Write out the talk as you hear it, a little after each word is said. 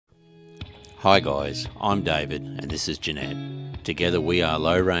Hi guys, I'm David and this is Jeanette. Together we are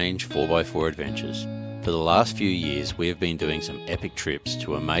Low Range 4x4 Adventures. For the last few years we have been doing some epic trips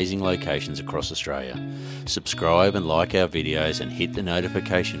to amazing locations across Australia. Subscribe and like our videos and hit the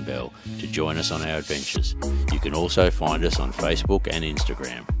notification bell to join us on our adventures. You can also find us on Facebook and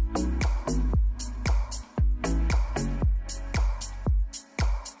Instagram.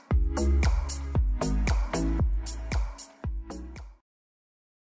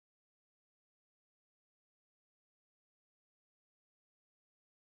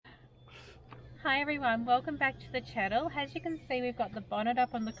 Hi everyone, welcome back to the channel. As you can see, we've got the bonnet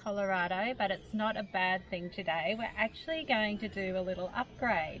up on the Colorado, but it's not a bad thing today. We're actually going to do a little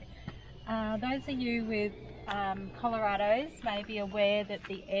upgrade. Those of you with Colorados may be aware that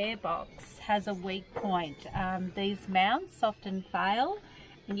the Airbox has a weak point. These mounts often fail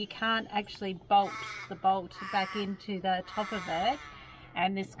and you can't actually bolt the bolt back into the top of it,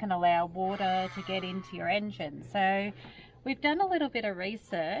 and this can allow water to get into your engine. So we've done a little bit of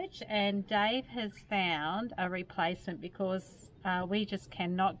research and Dave has found a replacement because we just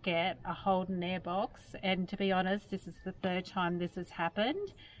cannot get a Holden Airbox, and to be honest, this is the third time this has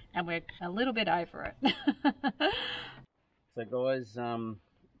happened and we're a little bit over it. So guys,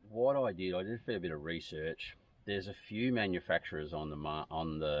 what I did a fair bit of research. There's a few manufacturers on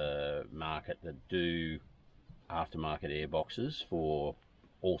the market that do aftermarket airboxes for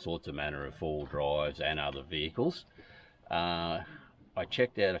all sorts of manner of four-wheel drives and other vehicles. I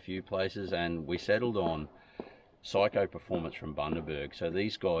checked out a few places and we settled on Psico Performance from Bundaberg. So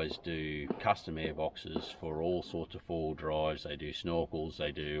these guys do custom airboxes for all sorts of four-wheel drives. They do snorkels,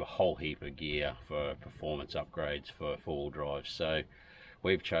 they do a whole heap of gear for performance upgrades for four-wheel drives. So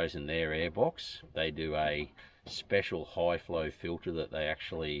we've chosen their airbox. They do a special high flow filter that they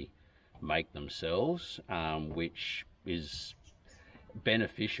actually make themselves, which is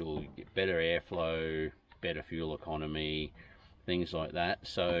beneficial. You get better airflow, better fuel economy, things like that.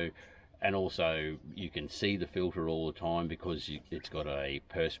 So, and also you can see the filter all the time because it's got a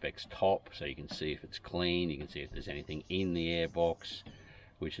perspex top, so you can see if it's clean, you can see if there's anything in the airbox,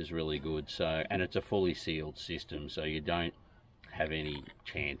 which is really good. So, and it's a fully sealed system, so you don't have any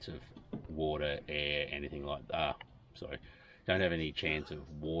chance of water, air, anything like that. Sorry, don't have any chance of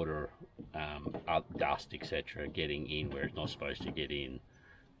water, dust, etc. getting in where it's not supposed to get in.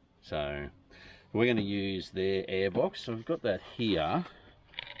 So we're going to use their airbox. So we've got that here.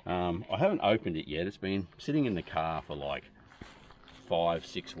 I haven't opened it yet. It's been sitting in the car for like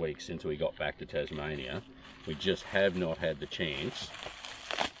 5-6 weeks since we got back to Tasmania. We just have not had the chance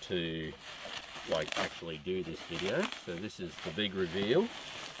to like actually do this video. So this is the big reveal.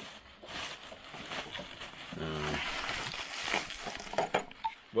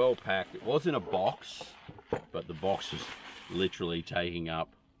 Well packed. It was in a box, but the box was literally taking up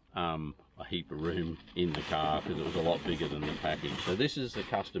a heap of room in the car because it was a lot bigger than the package. So this is the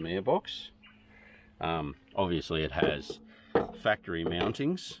custom airbox. Obviously it has factory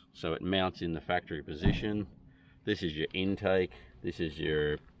mountings, so it mounts in the factory position. This is your intake. This is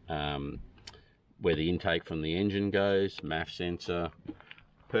your where the intake from the engine goes, MAF sensor,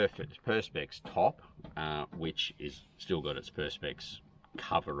 perfect perspex top, which is still got its perspex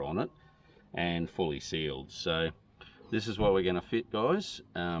cover on it and fully sealed. So this is what we're going to fit, guys.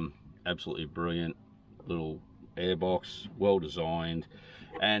 Absolutely brilliant little airbox, well designed.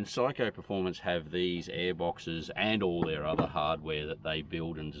 And Psico Performance have these airboxes and all their other hardware that they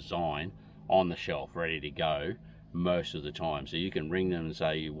build and design on the shelf, ready to go most of the time. So you can ring them and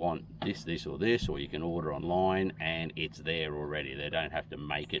say you want this, this or this, or you can order online and it's there already. They don't have to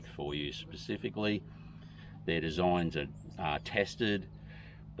make it for you specifically. Their designs are tested.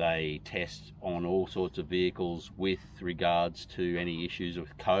 They test on all sorts of vehicles with regards to any issues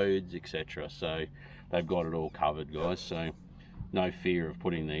with codes, etc. So they've got it all covered, guys. So no fear of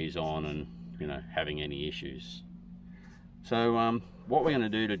putting these on and, you know, having any issues. So what we're going to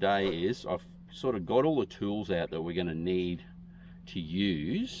do today is I've sort of got all the tools out that we're going to need to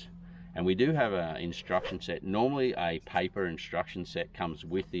use, and we do have an instruction set. Normally a paper instruction set comes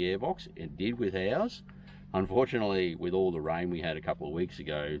with the airbox. It did with ours. Unfortunately, with all the rain we had a couple of weeks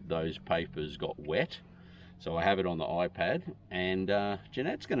ago, those papers got wet. So I have it on the iPad, and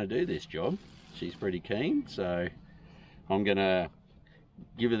Jeanette's going to do this job. She's pretty keen, so I'm going to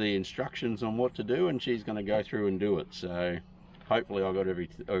give her the instructions on what to do, and she's going to go through and do it. So hopefully I've got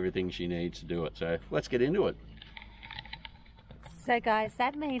everything she needs to do it. So let's get into it. So guys,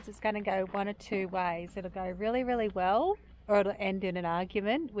 that means it's going to go one of two ways. It'll go really, really well, or it'll end in an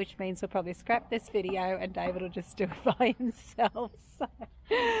argument, which means we'll probably scrap this video and David will just do it by himself. So,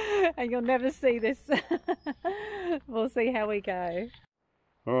 and you'll never see this. We'll see how we go.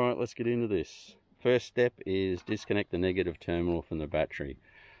 Alright, let's get into this. First step is disconnect the negative terminal from the battery.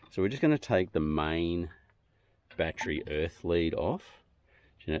 So we're just going to take the main battery earth lead off.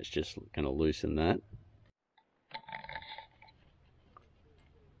 Jeanette's just going to loosen that.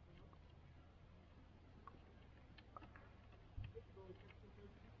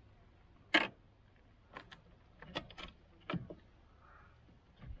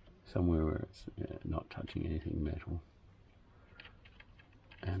 Somewhere where it's not touching anything metal.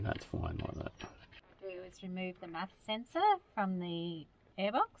 And that's fine like that. What we do is remove the math sensor from the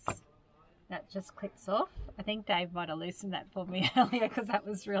airbox. That just clips off. I think Dave might have loosened that for me earlier because that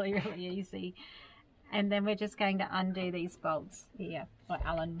was really, really easy. And then we're just going to undo these bolts here, or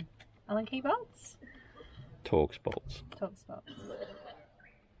Allen key bolts? Torx bolts. Torx bolts.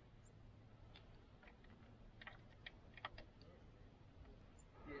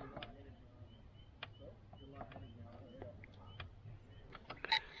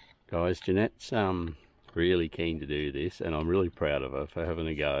 Guys, Jeanette's really keen to do this, and I'm really proud of her for having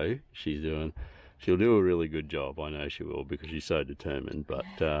a go. She'll do a really good job, I know she will, because she's so determined, but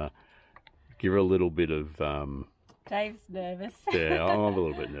give her a little bit of... Dave's nervous. Yeah, I'm a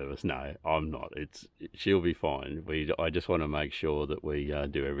little bit nervous. No, I'm not. She'll be fine. I just want to make sure that we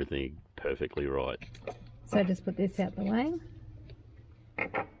do everything perfectly right. So just put this out the way.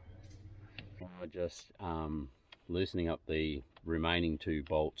 Just loosening up the remaining 2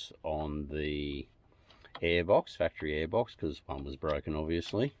 bolts on the airbox, factory airbox, because one was broken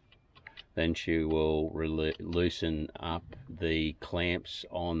obviously. Then she will loosen up the clamps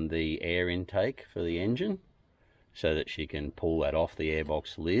on the air intake for the engine so that she can pull that off the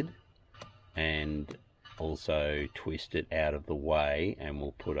airbox lid, and also twist it out of the way, and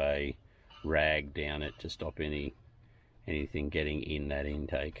we'll put a rag down it to stop anything getting in that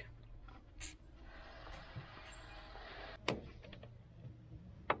intake.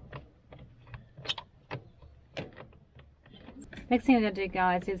 Next thing we're going to do,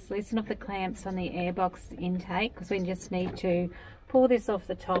 guys, is loosen off the clamps on the airbox intake, because we just need to pull this off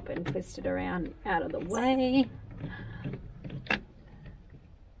the top and twist it around out of the way.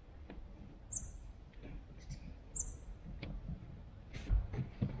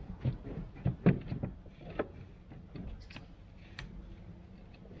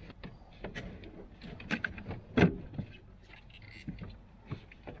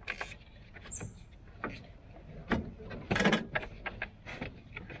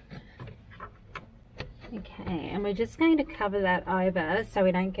 Okay, and we're just going to cover that over so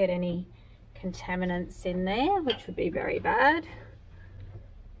we don't get any contaminants in there, which would be very bad.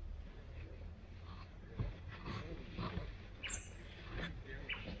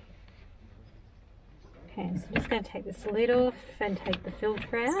 Okay, so I'm just going to take this lid off and take the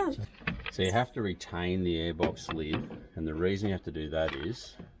filter out. So you have to retain the airbox lid, and the reason you have to do that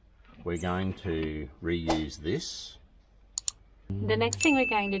is we're going to reuse this. The next thing we're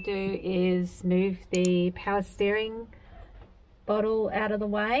going to do is move the power steering bottle out of the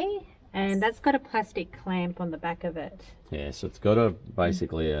way, and that's got a plastic clamp on the back of it. Yeah, so it's got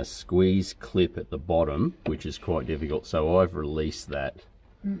basically a squeeze clip at the bottom, which is quite difficult, so I've released that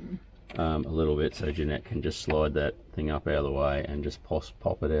a little bit so Jeanette can just slide that thing up out of the way and just pop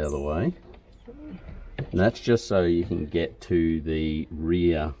it out of the way. And that's just so you can get to the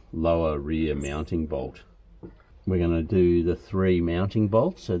lower rear mounting bolt. We're going to do the 3 mounting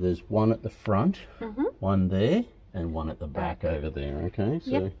bolts. So there's one at the front, one there, and one at the back over there. Okay,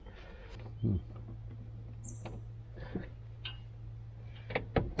 so yep.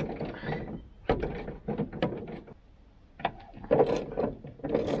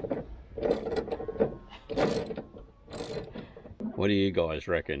 What do you guys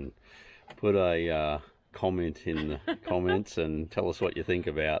reckon? Put a comment in the comments and tell us what you think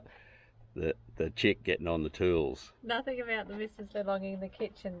about the chick getting on the tools. Nothing about the missus belonging in the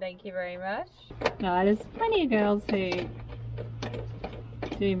kitchen, thank you very much. No, there's plenty of girls who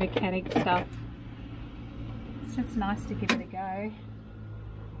do mechanic stuff. It's just nice to give it a go.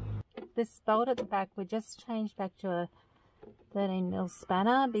 This bolt at the back, we just changed back to a 13mm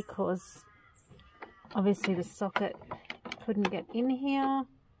spanner because obviously the socket couldn't get in here.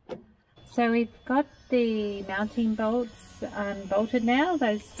 So we've got the mounting bolts unbolted now,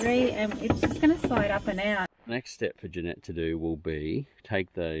 those 3, and it's just going to slide up and out. Next step for Jeanette to do will be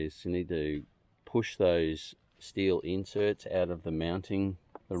take those, you need to push those steel inserts out of the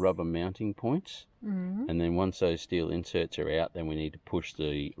rubber mounting points. And then once those steel inserts are out, then we need to push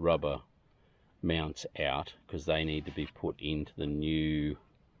the rubber mounts out because they need to be put into the new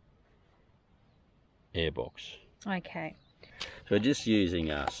airbox. Okay. So we're just using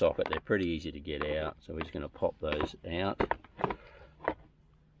a socket. They're pretty easy to get out, so we're just going to pop those out.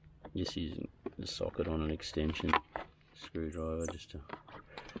 Just using the socket on an extension screwdriver just to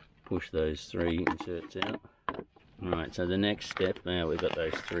push those 3 inserts out. Alright, so the next step, now we've got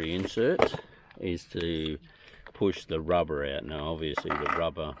those 3 inserts, is to push the rubber out. Now obviously the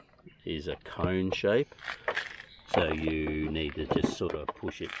rubber is a cone shape, so you need to just sort of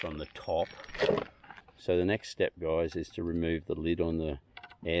push it from the top. So the next step, guys, is to remove the lid on the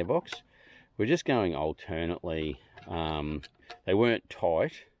airbox. We're just going alternately. They weren't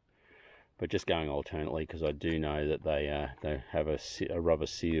tight, but just going alternately because I do know that they have a rubber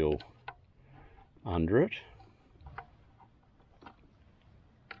seal under it.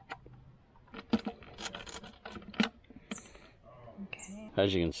 Okay.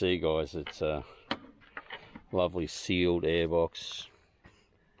 As you can see, guys, it's a lovely sealed airbox.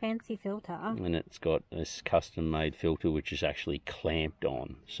 Fancy filter. And it's got this custom made filter which is actually clamped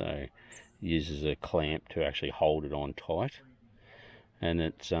on, so it uses a clamp to actually hold it on tight. And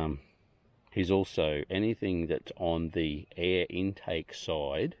it's he's also, anything that's on the air intake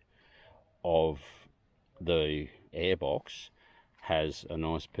side of the airbox has a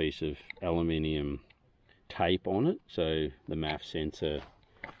nice piece of aluminium tape on it, so the MAF sensor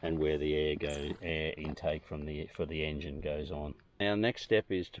and where the air intake for the engine goes on. Our next step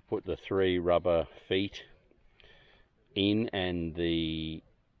is to put the 3 rubber feet in and the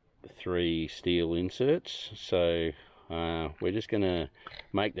 3 steel inserts. So we're just going to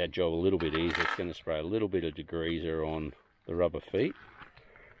make that job a little bit easier. It's going to spray a little bit of degreaser on the rubber feet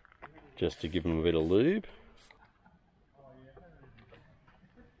just to give them a bit of lube.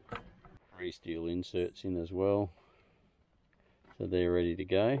 3 steel inserts in as well, so they're ready to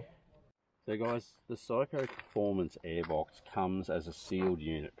go. So guys, the Psico Performance airbox comes as a sealed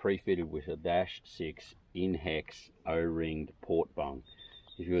unit, pre-fitted with a -6 in-hex O-ringed port bung.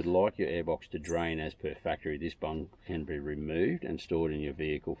 If you would like your airbox to drain as per factory, this bung can be removed and stored in your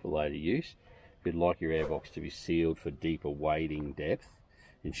vehicle for later use. If you'd like your airbox to be sealed for deeper wading depth,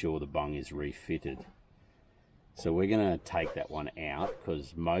 ensure the bung is refitted. So we're going to take that one out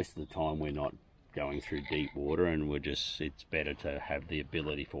because most of the time we're not going through deep water, and it's better to have the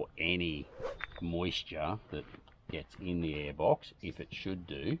ability for any moisture that gets in the airbox, if it should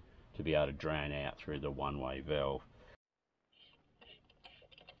do, to be able to drain out through the one-way valve.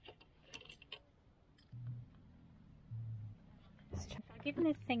 Giving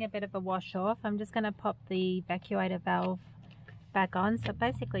this thing a bit of a wash off, I'm just going to pop the evacuator valve back on, so it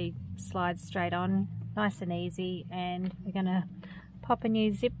basically slides straight on, nice and easy, and we're going to pop a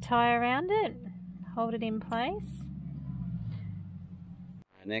new zip tie around it, hold it in place.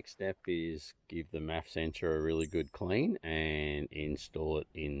 The next step is give the MAF sensor a really good clean and install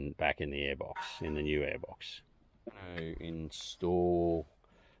it back in the airbox, in the new airbox. So install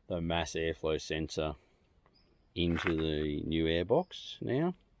the mass airflow sensor into the new airbox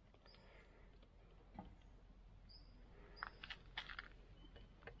now.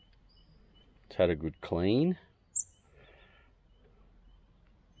 It's had a good clean.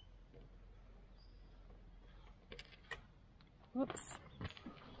 Whoops.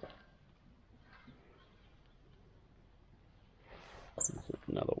 There's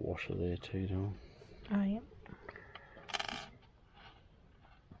another washer there too, Dom. Oh, yep.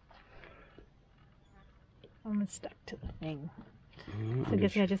 I'm stuck to the thing. So I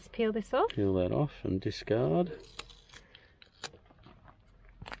guess I just peel this off? Peel that off and discard.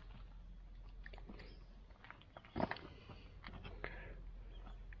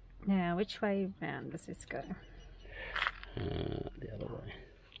 Now, which way round does this go? The other way.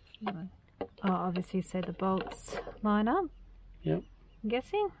 Oh, obviously, so the bolts line up. Yep. I'm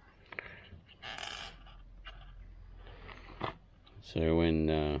guessing. So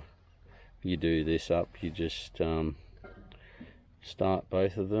when you do this up, you just start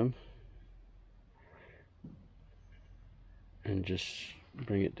both of them and just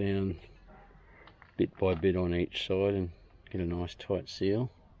bring it down bit by bit on each side and get a nice tight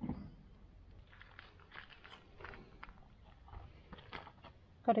seal.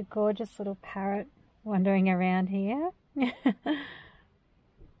 Got a gorgeous little parrot wandering around here.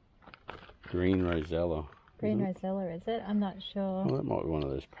 Green Rosella. Green Rosella, is it? I'm not sure. Well, that might be one of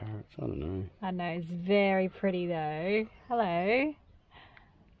those parrots. I don't know. I know, it's very pretty though. Hello.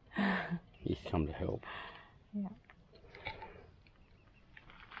 He's come to help. Yeah.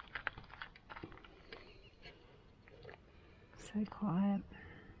 So quiet.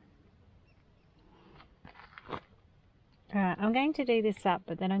 Alright, I'm going to do this up,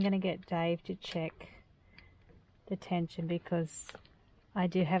 but then I'm going to get Dave to check the tension because I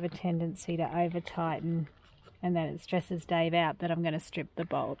do have a tendency to over tighten, and then it stresses Dave out that I'm going to strip the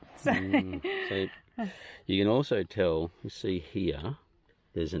bolt. So, So you can also tell, you see here,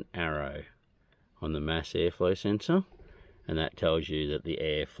 there's an arrow on the mass airflow sensor, and that tells you that the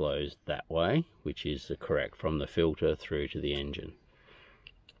air flows that way, which is the correct from the filter through to the engine.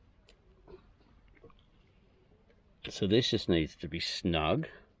 So this just needs to be snug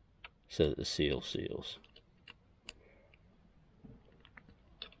so that the seal seals.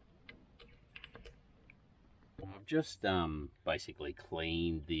 I've just basically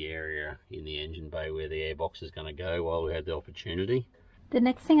cleaned the area in the engine bay where the airbox is going to go while we had the opportunity. The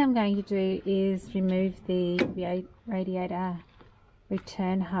next thing I'm going to do is remove the radiator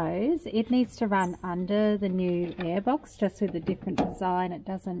return hose. It needs to run under the new airbox, just with a different design. It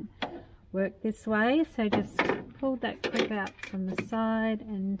doesn't work this way, so just pull that clip out from the side,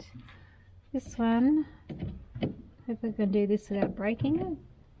 and this one, hope I can do this without breaking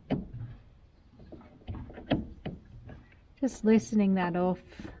it. Just loosening that off,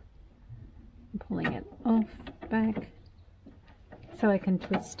 pulling it off back so I can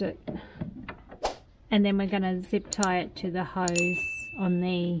twist it. And then we're going to zip tie it to the hose on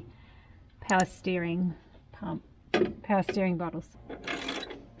the power steering bottles.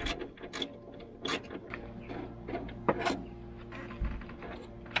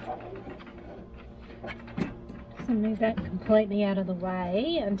 So move that completely out of the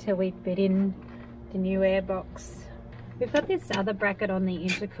way until we fit in the new airbox. We've got this other bracket on the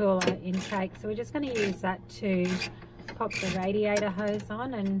intercooler intake, so we're just going to use that to pop the radiator hose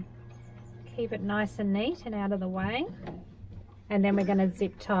on and keep it nice and neat and out of the way. And then we're going to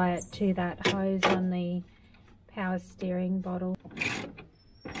zip tie it to that hose on the power steering bottle.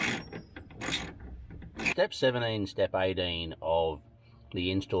 Step 17, step 18 of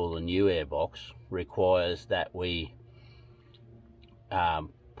the install the new airbox requires that we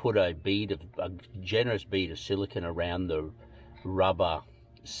put a generous bead of silicone around the rubber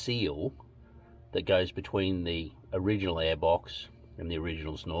seal that goes between the original airbox and the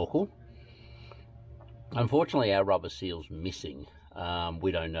original snorkel. Unfortunately, our rubber seal's missing.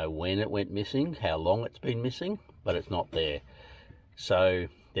 We don't know when it went missing, how long it's been missing, but it's not there. So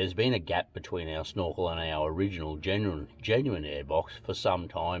there's been a gap between our snorkel and our original genuine airbox for some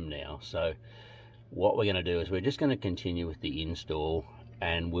time now. So what we're going to do is we're just going to continue with the install,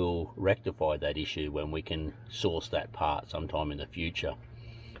 and we'll rectify that issue when we can source that part sometime in the future.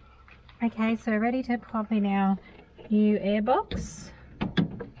 Okay, so ready to pop in our new airbox.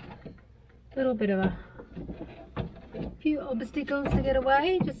 A little bit of a few obstacles to get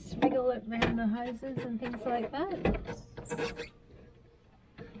away, just wriggle it around the hoses and things like that.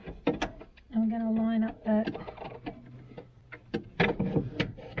 I'm going to line up that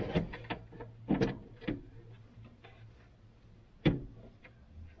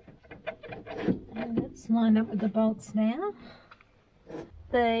and it's lined up with the bolts now.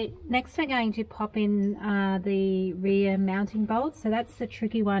 The next we're going to pop in the rear mounting bolts, so that's the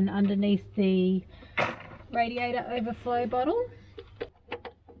tricky one underneath the radiator overflow bottle.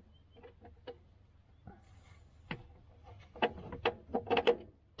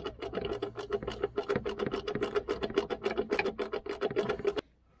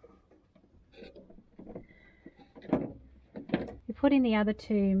 We put in the other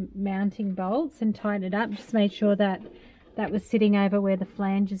two mounting bolts and tighten it up, just made sure that that was sitting over where the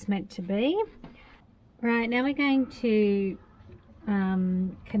flange is meant to be. Right, now we're going to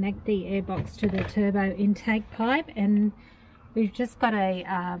connect the airbox to the turbo intake pipe, and we've just got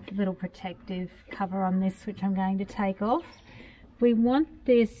a little protective cover on this, which I'm going to take off. We want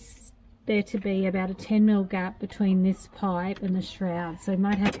there to be about a 10mm gap between this pipe and the shroud, so we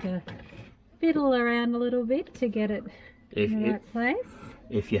might have to fiddle around a little bit to get it in the right place.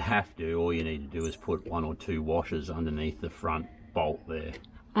 If you have to, all you need to do is put 1 or 2 washers underneath the front bolt there.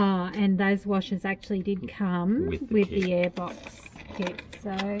 And those washers actually did come with the airbox kit,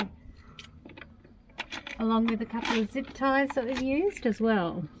 so along with a couple of zip ties that we've used as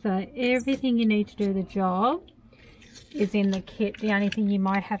well. So everything you need to do the job is in the kit. The only thing you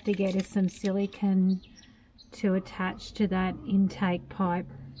might have to get is some silicone to attach to that intake pipe.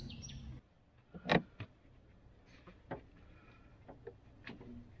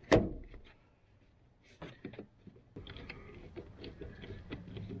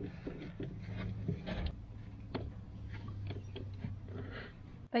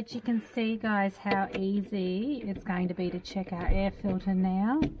 But you can see, guys, how easy it's going to be to check our air filter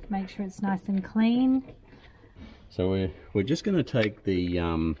now. Make sure it's nice and clean. So we're just going to take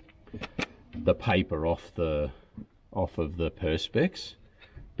the paper off of the perspex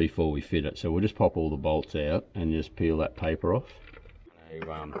before we fit it. So we'll just pop all the bolts out and just peel that paper off.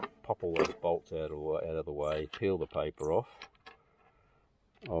 Pop all those bolts out of the way. Peel the paper off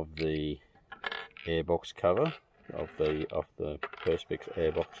of the airbox cover. of the Perspex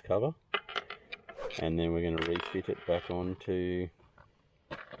airbox cover, and then we're going to refit it back onto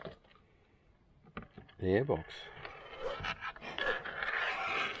the airbox.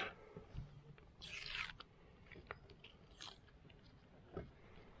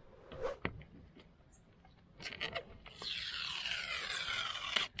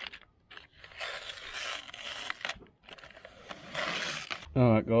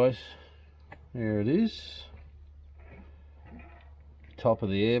 Alright guys, there it is, top of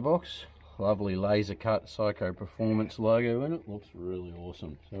the airbox, lovely laser cut Psico Performance logo in it, looks really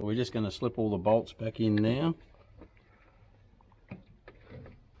awesome. So we're just going to slip all the bolts back in now.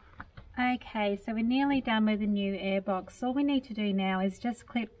 Okay, so we're nearly done with the new airbox. All we need to do now is just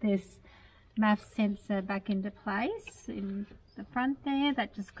clip this MAF sensor back into place in the front there.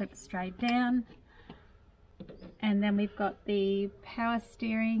 That just clips straight down. And then we've got the power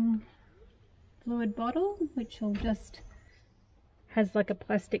steering fluid bottle, which will just has like a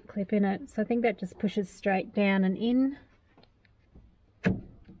plastic clip in it. So I think that just pushes straight down and in.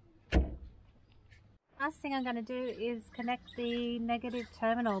 Last thing I'm going to do is connect the negative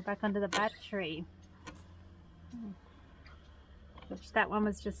terminal back onto the battery, which that one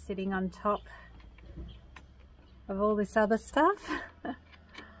was just sitting on top of all this other stuff.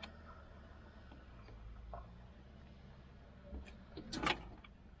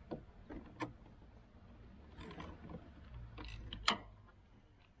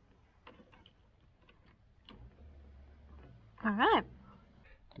 Alright.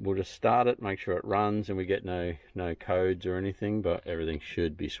 We'll just start it, make sure it runs, and we get no codes or anything, but everything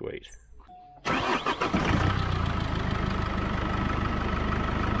should be sweet.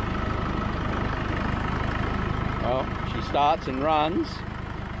 Well, she starts and runs.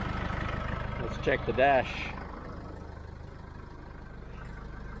 Let's check the dash.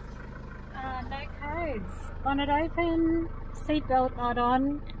 No codes. Bonnet open, seatbelt not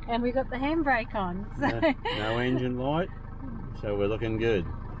on, and we've got the handbrake on. So. No engine light. So we're looking good.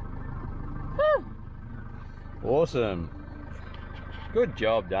 Whew. Awesome. Good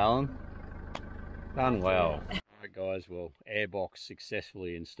job, darling. Done well. Alright guys, well, airbox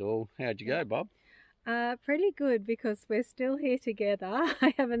successfully installed. How'd you go, Bob? Pretty good, because we're still here together.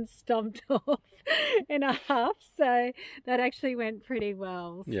 I haven't stomped off in a huff, so that actually went pretty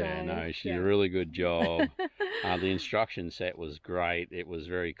well. Yeah, no, she did a really good job. The instruction set was great. It was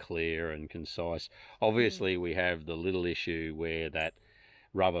very clear and concise. Obviously, we have the little issue where that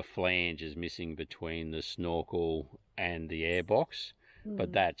rubber flange is missing between the snorkel and the airbox,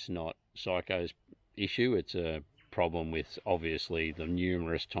 but that's not Psico's issue. It's a problem with obviously the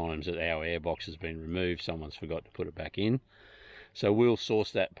numerous times that our airbox has been removed, someone's forgot to put it back in. So we'll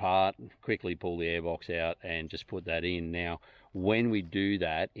source that part, quickly pull the airbox out and just put that in. Now when we do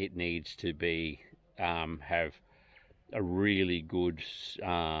that, it needs to be have a really good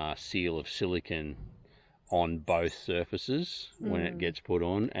seal of silicone on both surfaces when it gets put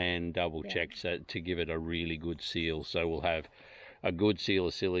on, and double check to give it a really good seal. So we'll have a good seal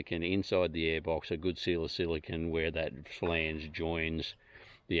of silicone inside the airbox, a good seal of silicone where that flange joins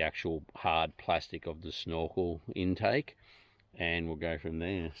the actual hard plastic of the snorkel intake, and we'll go from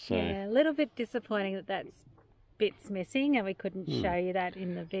there. So yeah, a little bit disappointing that that's bits missing and we couldn't show you that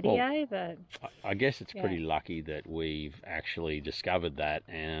in the video, but I guess it's pretty lucky that we've actually discovered that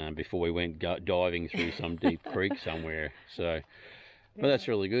before we went diving through some deep creek somewhere. So but that's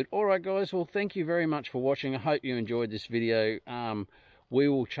really good. Alright guys, well thank you very much for watching. I hope you enjoyed this video. We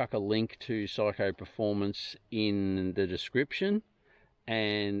will chuck a link to Psico Performance in the description,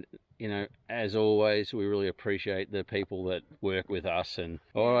 and you know, as always, we really appreciate the people that work with us. And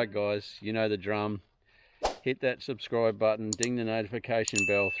alright guys, you know the drum. Hit that subscribe button, ding the notification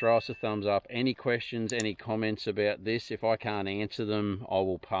bell, throw us a thumbs up. Any questions, any comments about this, if I can't answer them, I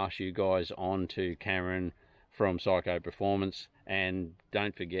will pass you guys on to Cameron from Psico Performance. And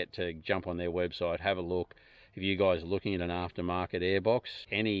don't forget to jump on their website, have a look. If you guys are looking at an aftermarket airbox,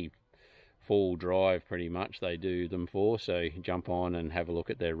 any full drive pretty much they do them for, so jump on and have a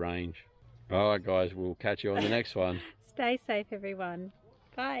look at their range. Alright guys, we'll catch you on the next one. Stay safe everyone.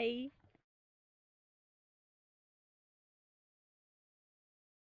 Bye.